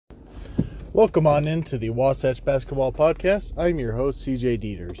Welcome on into the Wasatch Basketball Podcast. I'm your host, CJ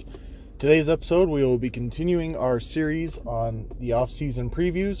Dieters. Today's episode, we will be continuing our series on the offseason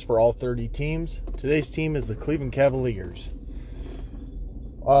previews for all 30 teams. Today's team is the Cleveland Cavaliers.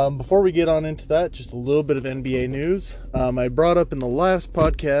 Before we get on into that, just a little bit of NBA news. I brought up in the last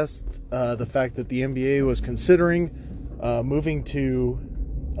podcast the fact that the NBA was considering moving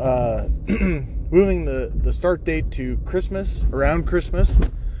the start date to Christmas, around Christmas.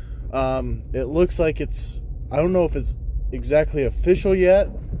 It looks like I don't know if it's exactly official yet,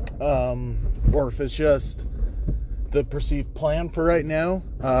 or if it's just the perceived plan for right now,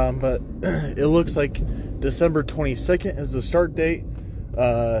 but it looks like December 22nd is the start date,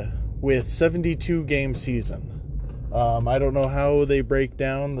 with 72 game season. I don't know how they break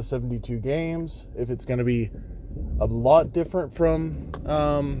down the 72 games, if it's going to be a lot different from,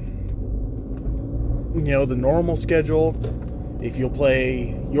 the normal schedule. If you'll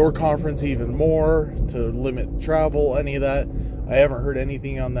play your conference even more to limit travel, any of that. I haven't heard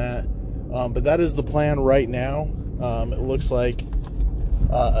anything on that. But that is the plan right now. It looks like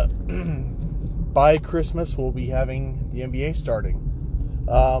by Christmas we'll be having the NBA starting.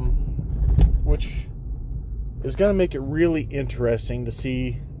 Which is going to make it really interesting to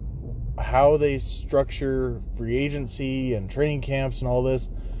see how they structure free agency and training camps and all this.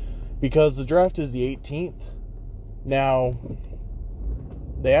 Because the draft is the 18th. Now,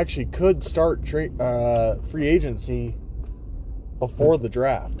 they actually could start free agency before the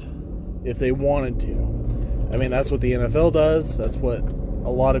draft if they wanted to. I mean, that's what the NFL does. That's what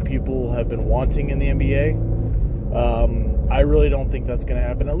a lot of people have been wanting in the NBA. I really don't think that's going to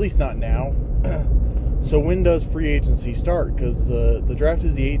happen, at least not now. So when does free agency start? Because the draft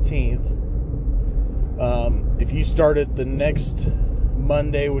is the 18th. If you start it the next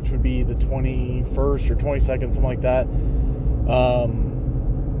Monday, which would be the 21st or 22nd, something like that,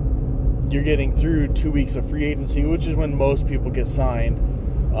 you're getting through 2 weeks of free agency, which is when most people get signed,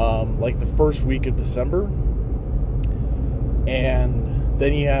 like the first week of December. And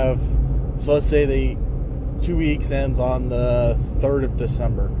then you have, so let's say the 2 weeks ends on the 3rd of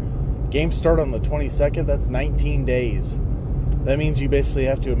December. Games start on the 22nd. That's 19 days. That means you basically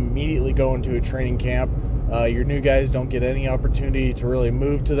have to immediately go into a training camp. Your new guys don't get any opportunity to really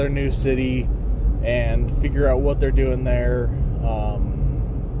move to their new city and figure out what they're doing there.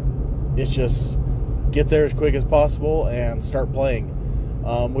 It's just get there as quick as possible and start playing,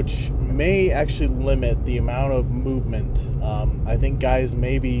 which may actually limit the amount of movement. I think guys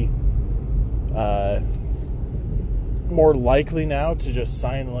may be more likely now to just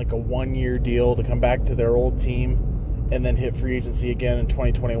sign like a 1-year deal to come back to their old team and then hit free agency again in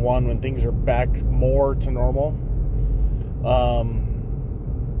 2021 when things are back more to normal.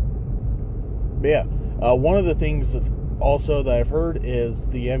 One of the things that's also that I've heard is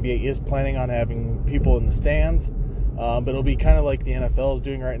the NBA is planning on having people in the stands, but it'll be kind of like the NFL is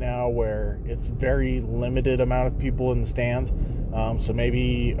doing right now, where it's very limited amount of people in the stands. So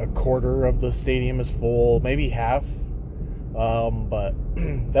maybe a quarter of the stadium is full, maybe half. But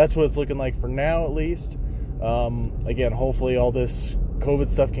that's what it's looking like for now, at least. Again, hopefully all this COVID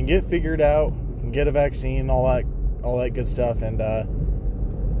stuff can get figured out. We can get a vaccine, all that good stuff, and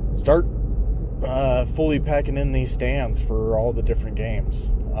start fully packing in these stands for all the different games.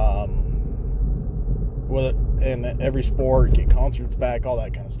 In every sport, get concerts back, all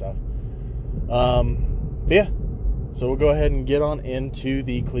that kind of stuff. So we'll go ahead and get on into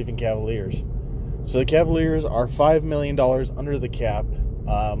the Cleveland Cavaliers. So the Cavaliers are $5 million under the cap,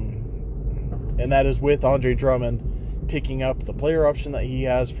 and that is with Andre Drummond picking up the player option that he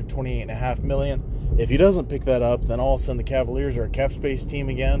has for $28.5 million. If he doesn't pick that up, then all of a sudden the Cavaliers are a cap space team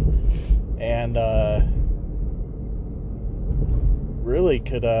again, and really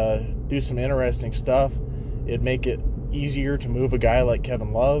could do some interesting stuff. It'd make it easier to move a guy like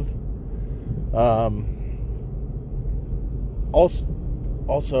Kevin Love.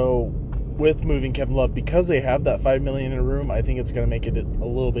 Also, with moving Kevin Love, because they have that $5 million in a room, I think it's going to make it a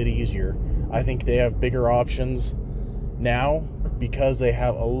little bit easier. I think they have bigger options now because they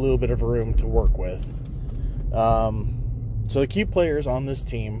have a little bit of room to work with. So the key players on this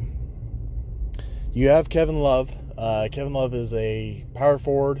team, you have Kevin Love. Kevin Love is a power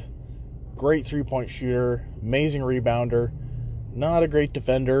forward, great three-point shooter, amazing rebounder, not a great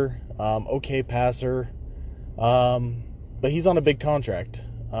defender, okay passer, but he's on a big contract.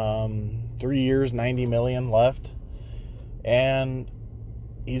 3 years, $90 million left, and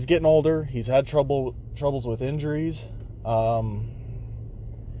he's getting older. He's had troubles with injuries, but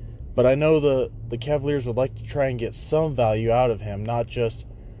I know the Cavaliers would like to try and get some value out of him, not just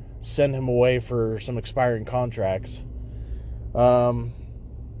send him away for some expiring contracts.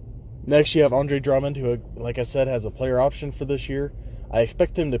 Next, you have Andre Drummond, who, like I said, has a player option for this year. I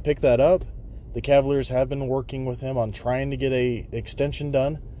expect him to pick that up. The Cavaliers have been working with him on trying to get a extension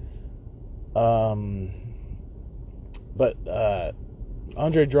done. But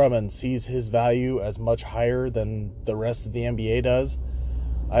Andre Drummond sees his value as much higher than the rest of the NBA does.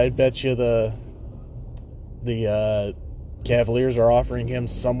 I'd bet you the Cavaliers are offering him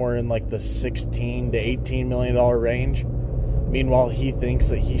somewhere in like the $16 to $18 million range. Meanwhile, he thinks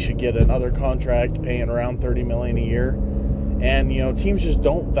that he should get another contract paying around $30 million a year. And, teams just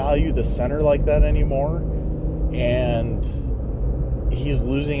don't value the center like that anymore. And he's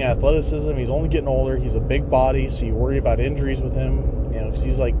losing athleticism. He's only getting older. He's a big body, so you worry about injuries with him. Because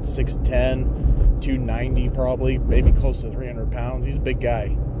he's like 6'10", 290 probably, maybe close to 300 pounds. He's a big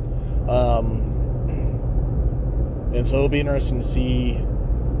guy. And so it'll be interesting to see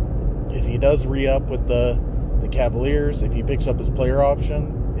if he does re-up with the Cavaliers, if he picks up his player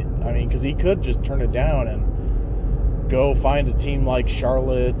option. Because he could just turn it down and go find a team like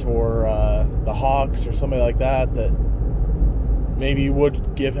Charlotte or the Hawks or somebody like that maybe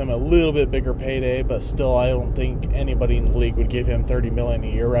would give him a little bit bigger payday, but still I don't think anybody in the league would give him $30 million a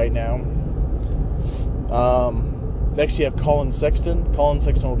year right now. Next you have Colin Sexton. Colin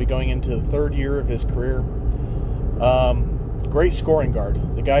Sexton will be going into the third year of his career. Great scoring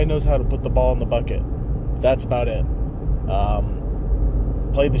guard. The guy knows how to put the ball in the bucket. That's about it.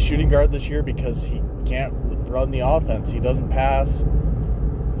 Played the shooting guard this year because he can't run the offense. He doesn't pass.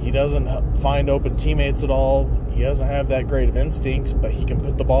 He doesn't find open teammates at all. He doesn't have that great of instincts, but he can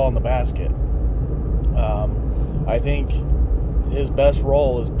put the ball in the basket. I think his best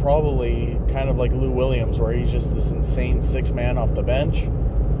role is probably kind of like Lou Williams, where he's just this insane six-man off the bench.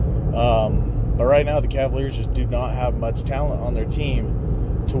 But right now the Cavaliers just do not have much talent on their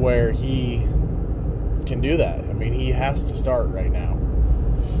team to where he can do that. He has to start right now.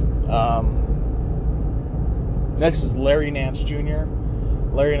 Next is Larry Nance Jr.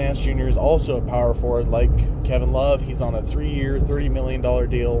 Larry Nance Jr. is also a power forward like Kevin Love. He's on a 3-year, $30 million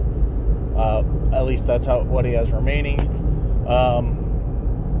deal. At least that's what he has remaining.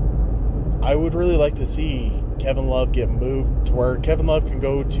 I would really like to see Kevin Love get moved to where Kevin Love can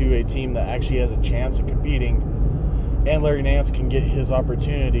go to a team that actually has a chance of competing, and Larry Nance can get his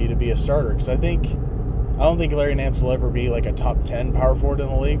opportunity to be a starter. Because I don't think Larry Nance will ever be like a top 10 power forward in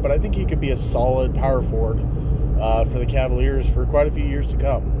the league, but I think he could be a solid power forward for the Cavaliers for quite a few years to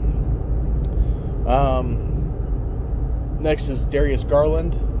come. Next is Darius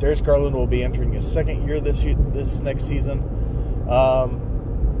Garland. Darius Garland will be entering his second year this next season.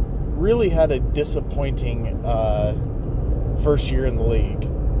 Really had a disappointing first year in the league.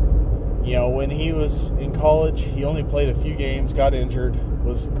 When he was in college, he only played a few games, got injured,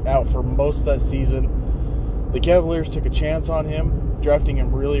 was out for most of that season. The Cavaliers took a chance on him, drafting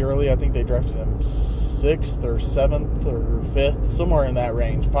him really early. I think they drafted him 6th or 7th or 5th, somewhere in that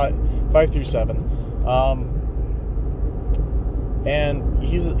range, 5 through 7. And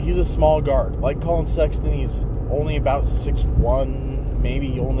he's a small guard. Like Colin Sexton, he's only about 6'1",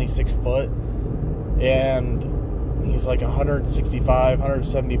 maybe only 6 foot. And he's like 165,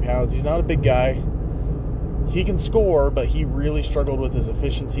 170 pounds. He's not a big guy. He can score, but he really struggled with his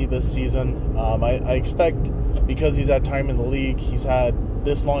efficiency this season. I expect, because he's had time in the league, he's had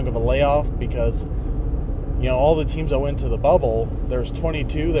this long of a layoff because, all the teams that went to the bubble, there's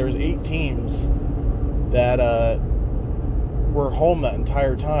 22, there's 8 teams that were home that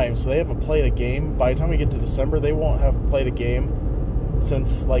entire time, so they haven't played a game. By the time we get to December, they won't have played a game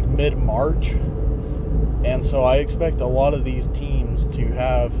since like mid-March. And so I expect a lot of these teams to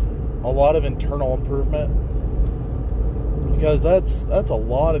have a lot of internal improvement, because that's a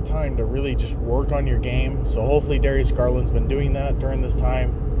lot of time to really just work on your game. So hopefully Darius Garland's been doing that during this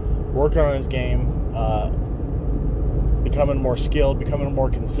time, working on his game, becoming more skilled, becoming more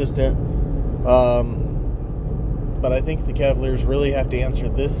consistent. But I think the Cavaliers really have to answer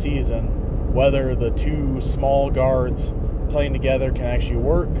this season whether the two small guards playing together can actually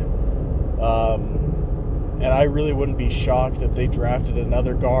work. And I really wouldn't be shocked if they drafted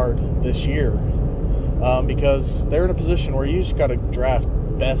another guard this year, because they're in a position where you just got to draft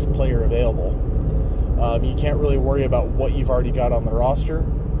best player available. You can't really worry about what you've already got on the roster.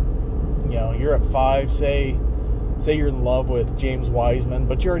 You're at 5, say you're in love with James Wiseman,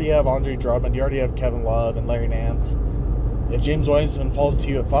 but you already have Andre Drummond, you already have Kevin Love and Larry Nance. If James Wiseman falls to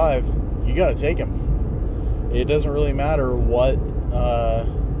you at 5, you got to take him. It doesn't really matter what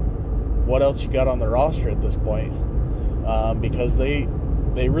else you got on the roster at this point, because they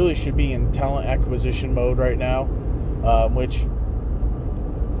really should be in talent acquisition mode right now, which,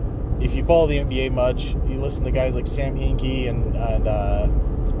 if you follow the NBA much, you listen to guys like Sam Hinkie and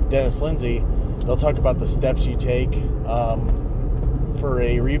Dennis Lindsey, they'll talk about the steps you take for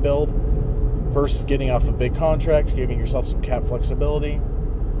a rebuild versus getting off a big contract, giving yourself some cap flexibility,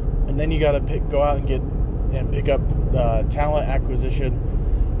 and then you got to go out and pick up talent acquisition,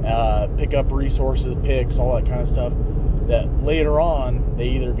 pick up resources, picks, all that kind of stuff. That later on they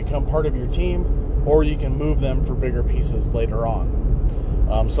either become part of your team or you can move them for bigger pieces later on.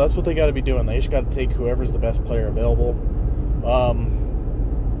 So that's what they got to be doing. They just got to take whoever's the best player available.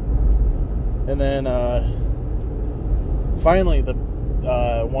 And then finally,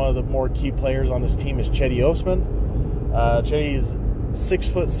 one of the more key players on this team is Cedi Osman. Cedi is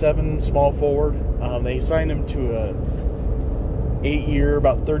 6'7", small forward. They signed him to a 8-year,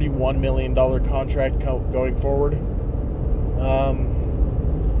 about $31 million contract going forward.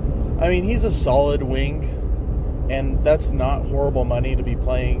 I mean, he's a solid wing, and that's not horrible money to be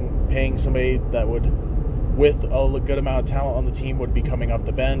paying somebody that would, with a good amount of talent on the team, would be coming off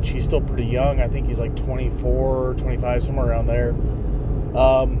the bench. He's still pretty young. I think he's like 24, 25, somewhere around there.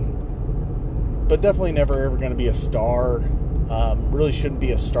 But definitely never ever going to be a star. Really shouldn't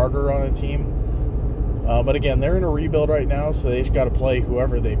be a starter on a team. But again, they're in a rebuild right now, so they just got to play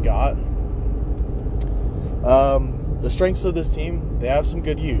whoever they've got. The strengths of this team, they have some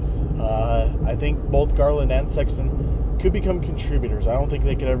good youth. I think both Garland and Sexton could become contributors. I don't think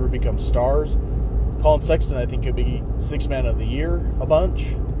they could ever become stars. Colin Sexton, I think, could be Sixth Man of the Year a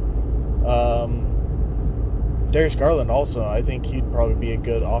bunch. Darius Garland also, I think he'd probably be a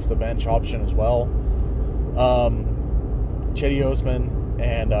good off-the-bench option as well. Cedi Osman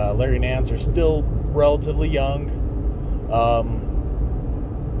and Larry Nance are still relatively young.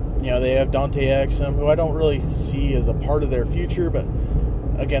 They have Dante Exum, who I don't really see as a part of their future, but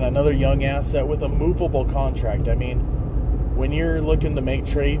again, another young asset with a movable contract. I mean, when you're looking to make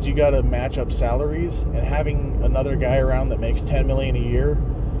trades, you got to match up salaries, and having another guy around that makes $10 million a year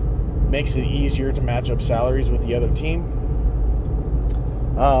makes it easier to match up salaries with the other team.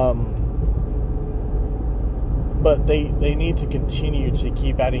 But they need to continue to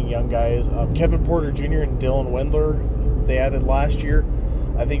keep adding young guys. Kevin Porter Jr. and Dylan Windler, they added last year.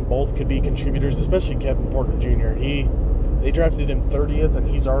 I think both could be contributors, especially Kevin Porter Jr. They drafted him 30th, and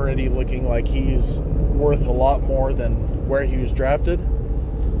he's already looking like he's worth a lot more than where he was drafted.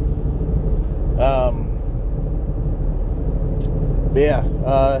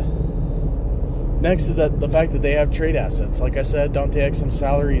 Next is that the fact that they have trade assets. Like I said, Dante Exum's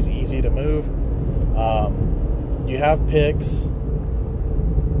salary is easy to move. You have picks.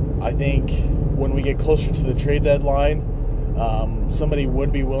 I think when we get closer to the trade deadline, somebody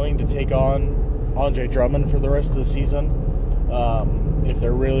would be willing to take on Andre Drummond for the rest of the season if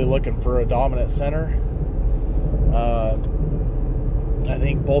they're really looking for a dominant center. I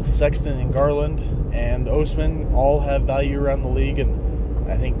think both Sexton and Garland and Osman all have value around the league, and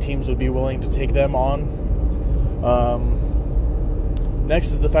I think teams would be willing to take them on.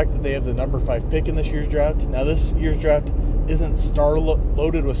 Next is the fact that they have the number 5 pick in this year's draft. Now, this year's draft isn't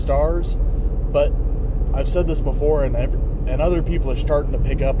loaded with stars, but I've said this before, and other people are starting to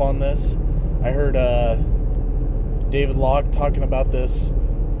pick up on this. I heard David Locke talking about this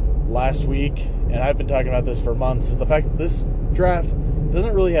last week, and I've been talking about this for months, is the fact that this draft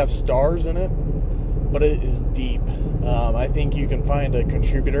doesn't really have stars in it, but it is deep. I think you can find a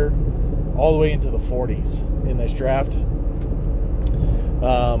contributor all the way into the 40s in this draft.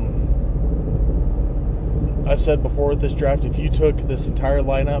 I've said before with this draft, if you took this entire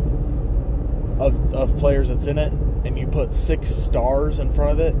lineup of players that's in it and you put 6 stars in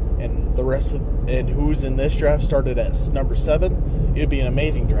front of it, and the rest and who's in this draft started at number 7, it'd be an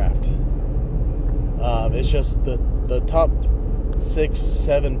amazing draft. It's just the top 6,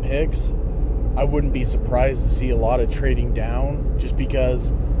 7 picks, I wouldn't be surprised to see a lot of trading down, just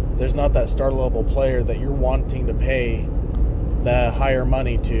because there's not that star level player that you're wanting to pay the higher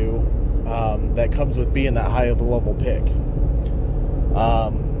money to, that comes with being that high of a level pick.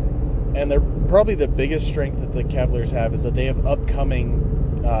 And they're probably the biggest strength that the Cavaliers have is that they have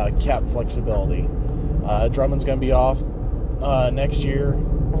upcoming cap flexibility. Drummond's going to be off next year.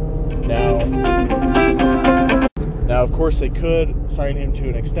 Now, of course, they could sign him to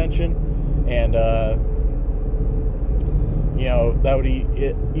an extension, and that would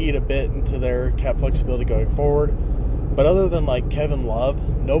eat a bit into their cap flexibility going forward. But other than like Kevin Love,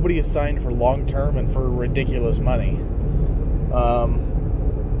 nobody is signed for long term and for ridiculous money.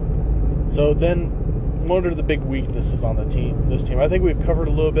 So then, what are the big weaknesses on this team? I think we've covered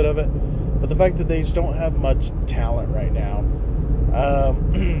a little bit of it, but the fact that they just don't have much talent right now.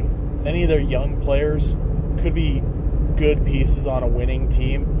 Any of their young players could be good pieces on a winning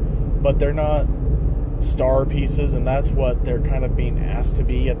team, but they're not star pieces, and that's what they're kind of being asked to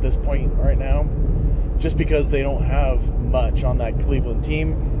be at this point right now, just because they don't have much on that Cleveland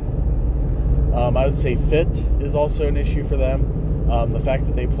team. I would say fit is also an issue for them. The fact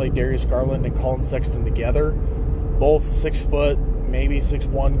that they play Darius Garland and Colin Sexton together, both 6 foot, maybe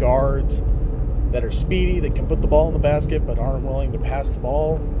 6'1" guards that are speedy, that can put the ball in the basket but aren't willing to pass the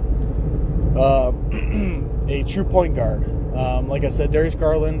ball. A true point guard. Like I said, Darius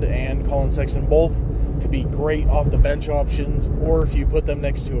Garland and Colin Sexton both could be great off the bench options, or if you put them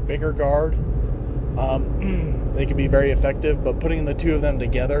next to a bigger guard, they could be very effective. But putting the two of them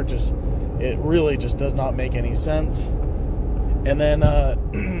together, it really just does not make any sense. And then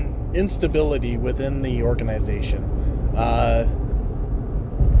instability within the organization.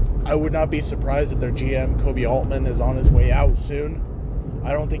 I would not be surprised if their GM, Kobe Altman, is on his way out soon.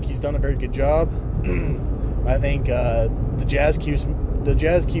 I don't think he's done a very good job. I think the Jazz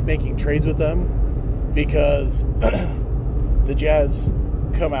keep making trades with them because the Jazz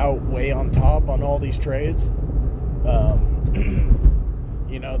come out way on top on all these trades.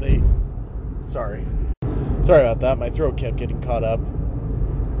 Sorry about that. My throat kept getting caught up.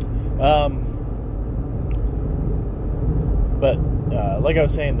 But like I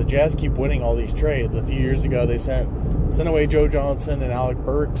was saying, the Jazz keep winning all these trades. A few years ago, they sent away Joe Johnson and Alec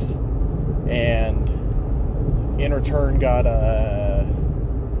Burks, and in return got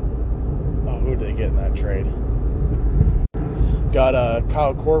who did they get in that trade? Got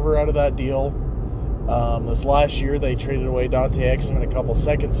Kyle Korver out of that deal. This last year, they traded away Dante Exum in a couple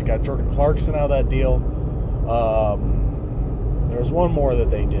seconds. They got Jordan Clarkson out of that deal. There was one more that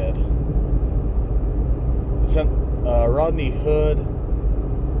they did. They sent Rodney Hood.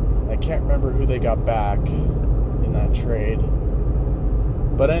 I can't remember who they got back in that trade.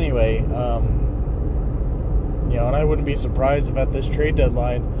 But anyway, and I wouldn't be surprised if at this trade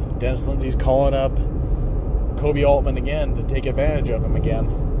deadline, Dennis Lindsey's calling up Kobe Altman again to take advantage of him again.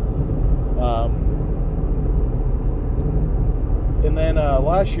 And then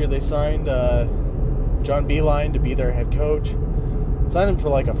last year they signed John Beilein to be their head coach. Signed him for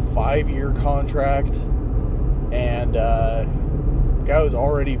like a 5-year contract. And the guy was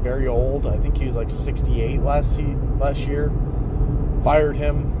already very old. I think he was like 68 last year. Fired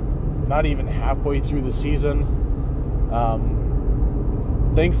him not even halfway through the season.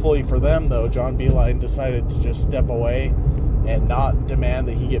 Thankfully for them, though, John Beilein decided to just step away and not demand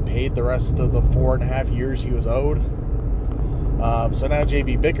that he get paid the rest of the 4.5 years he was owed. So now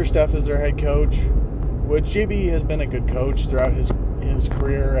J.B. Bickerstaff is their head coach, which J.B. has been a good coach throughout his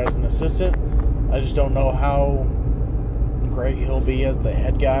career as an assistant. I just don't know how great he'll be as the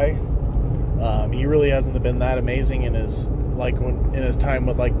head guy. He really hasn't been that amazing in his time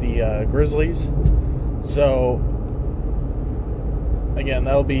with the Grizzlies. So again,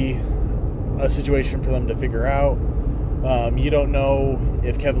 that'll be a situation for them to figure out. You don't know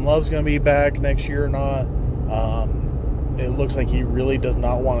if Kevin Love's going to be back next year or not. It looks like he really does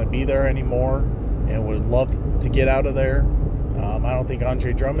not want to be there anymore and would love to get out of there. I don't think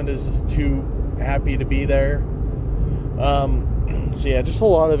Andre Drummond is too happy to be there. So yeah, just a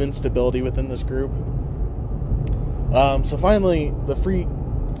lot of instability within this group. So finally, the free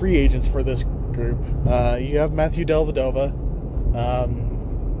agents for this group. You have Matthew Dellavedova.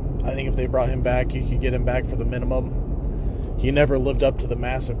 I think if they brought him back, you could get him back for the minimum. He never lived up to the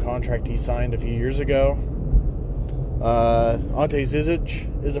massive contract he signed a few years ago. Ante Zizic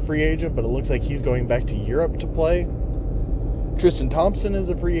is a free agent, but it looks like he's going back to Europe to play. Tristan Thompson is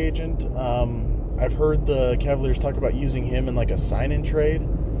a free agent. I've heard the Cavaliers talk about using him in like a sign-in trade.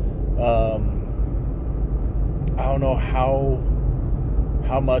 I don't know how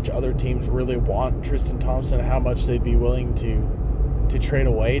much other teams really want Tristan Thompson and how much they'd be willing to trade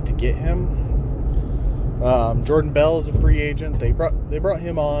away to get him. Jordan Bell is a free agent. They brought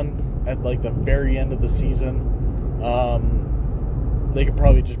him on at like the very end of the season. They could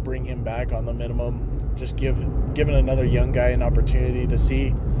probably just bring him back on the minimum, just giving another young guy an opportunity to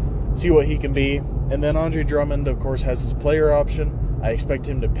see what he can be. And then Andre Drummond, of course, has his player option. I expect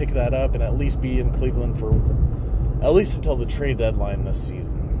him to pick that up and at least be in Cleveland for at least until the trade deadline this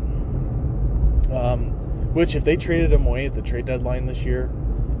season. Which, if they traded him away at the trade deadline this year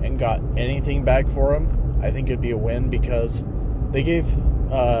and got anything back for him, I think it'd be a win, because they gave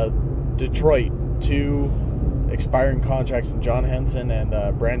Detroit 2 expiring contracts in John Henson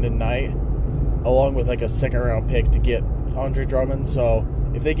and Brandon Knight, along with like a second-round pick to get Andre Drummond. So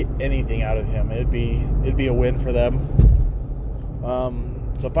if they get anything out of him, it'd be a win for them.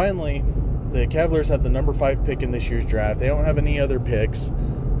 So finally, the Cavaliers have the number 5 pick in this year's draft. They don't have any other picks.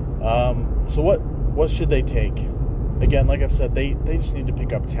 So what should they take? Again, like I've said, they just need to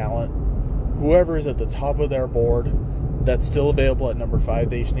pick up talent. whoever is at the top of their board that's still available at number 5,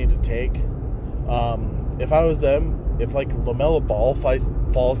 they just need to take. If I was them, if like LaMelo Ball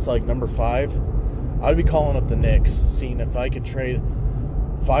falls to like number 5, I'd be calling up the Knicks, seeing if I could trade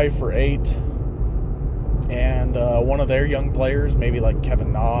 5 for 8 and one of their young players, maybe like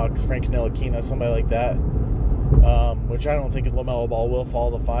Kevin Knox, Frank Ntilikina, somebody like that. Which I don't think LaMelo Ball will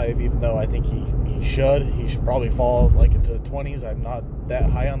fall to 5, even though I think he should. He should probably fall like into the 20s. I'm not that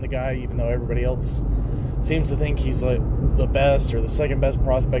high on the guy, even though everybody else seems to think he's like the best or the second best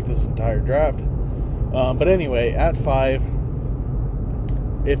prospect this entire draft. But anyway, at 5,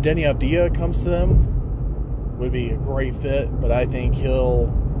 if Denny Avdija comes to them, would be a great fit, but I think he'll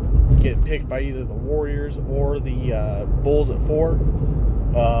get picked by either the Warriors or the Bulls at 4.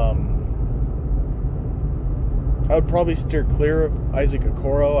 I would probably steer clear of Isaac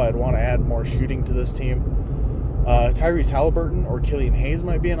Okoro. I'd want to add more shooting to this team. Tyrese Halliburton or Killian Hayes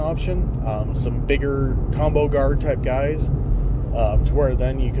might be an option. Some bigger combo guard type guys, to where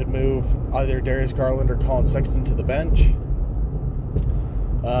then you could move either Darius Garland or Colin Sexton to the bench.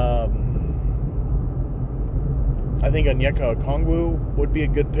 I think Onyeka Okongwu would be a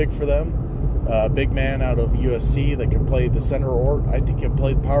good pick for them. Big man out of USC that can play the center, or I think he can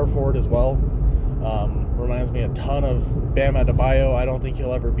play the power forward as well. Reminds me a ton of Bam Adebayo. I don't think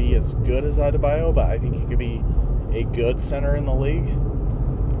he'll ever be as good as Adebayo, but I think he could be a good center in the league.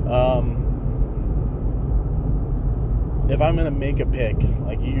 If I'm going to make a pick,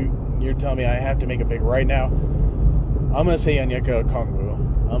 like you're telling me I have to make a pick right now, I'm going to say Onyeka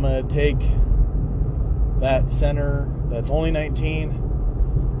Okongwu. I'm going to take that center that's only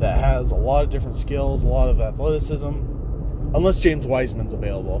 19, that has a lot of different skills, a lot of athleticism, unless James Wiseman's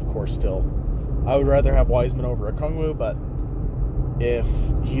available, of course, still. I would rather have Wiseman over Okongwu, but if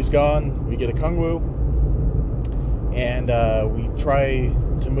he's gone, we get Okongwu, and we try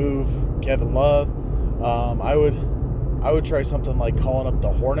to move Kevin Love. I would try something like calling up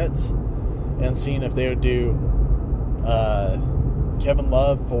the Hornets and seeing if they would do Kevin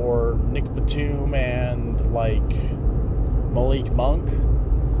Love for Nick Batum and like Malik Monk.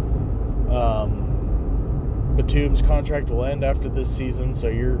 Batum's contract will end after this season, so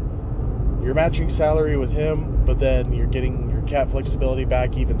you're matching salary with him, but then you're getting your cap flexibility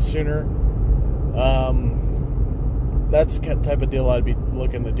back even sooner. That's the type of deal I'd be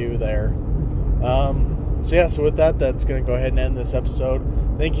looking to do there. So with that's going to go ahead and end this episode.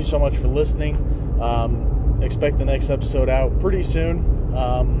 Thank you so much for listening. Expect the next episode out pretty soon.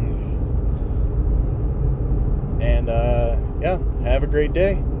 Have a great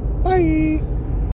day. Bye.